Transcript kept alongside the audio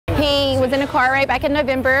was in a car wreck back in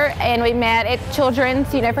November, and we met at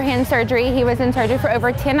Children's, you know, for hand surgery. He was in surgery for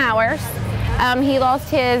over 10 hours. He lost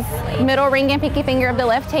his middle ring and pinky finger of the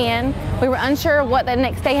left hand. We were unsure what the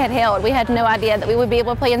next day had held. We had no idea that we would be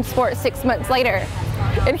able to play in sports 6 months later.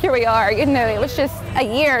 And here we are, you know, it was just a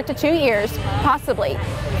year to 2 years, possibly.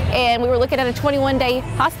 And we were looking at a 21-day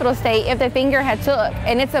hospital stay if the finger had took.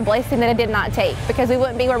 And it's a blessing that it did not take, because we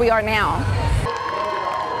wouldn't be where we are now.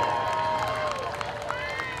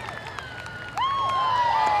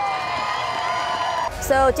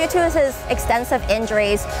 So due to his extensive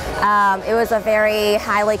injuries, it was a very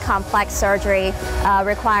highly complex surgery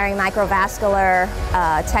requiring microvascular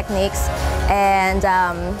techniques, and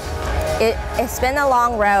it's been a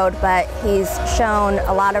long road, but he's shown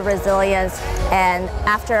a lot of resilience, and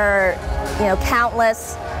after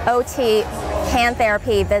countless OT hand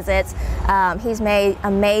therapy visits, he's made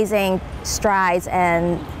amazing strides,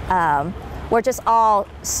 and we're just all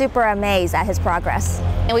super amazed at his progress.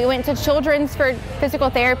 And we went to Children's for physical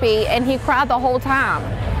therapy, and he cried the whole time.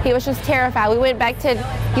 He was just terrified. We went back to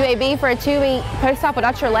UAB for a 2-week post-op with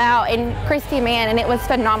Dr. Lau and Christy Mann, and it was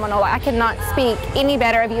phenomenal. I cannot speak any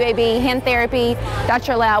better of UAB. Hand therapy,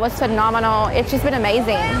 Dr. Lau was phenomenal. It's just been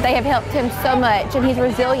amazing. They have helped him so much, and he's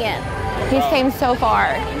resilient. He's came so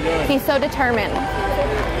far. He's so determined.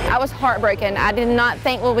 I was heartbroken. I did not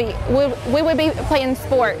think we would be playing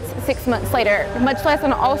sports 6 months later, much less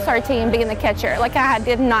on an all-star team being the catcher. Like, I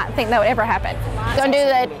did not think that would ever happen. Going to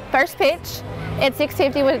do the first pitch at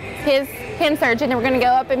 6:50 with his hand surgeon, and we're going to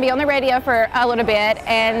go up and be on the radio for a little bit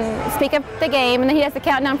and speak of the game, and then he has the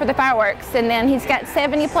countdown for the fireworks, and then he's got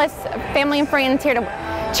 70+ family and friends here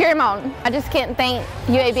to cheer him on. I just can't thank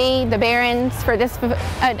UAB, the Barons, for this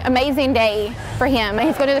amazing day for him.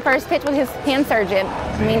 He's going to do the first pitch with his hand surgeon.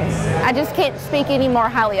 I mean, I just can't speak any more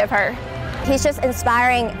highly of her. He's just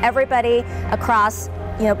inspiring everybody across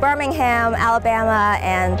Birmingham, Alabama,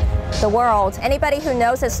 and the world. Anybody who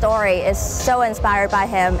knows his story is so inspired by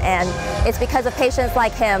him, and it's because of patients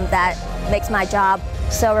like him that makes my job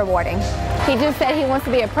so rewarding. He just said he wants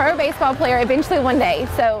to be a pro baseball player eventually one day,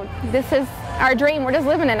 so this is our dream. We're just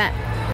living in it.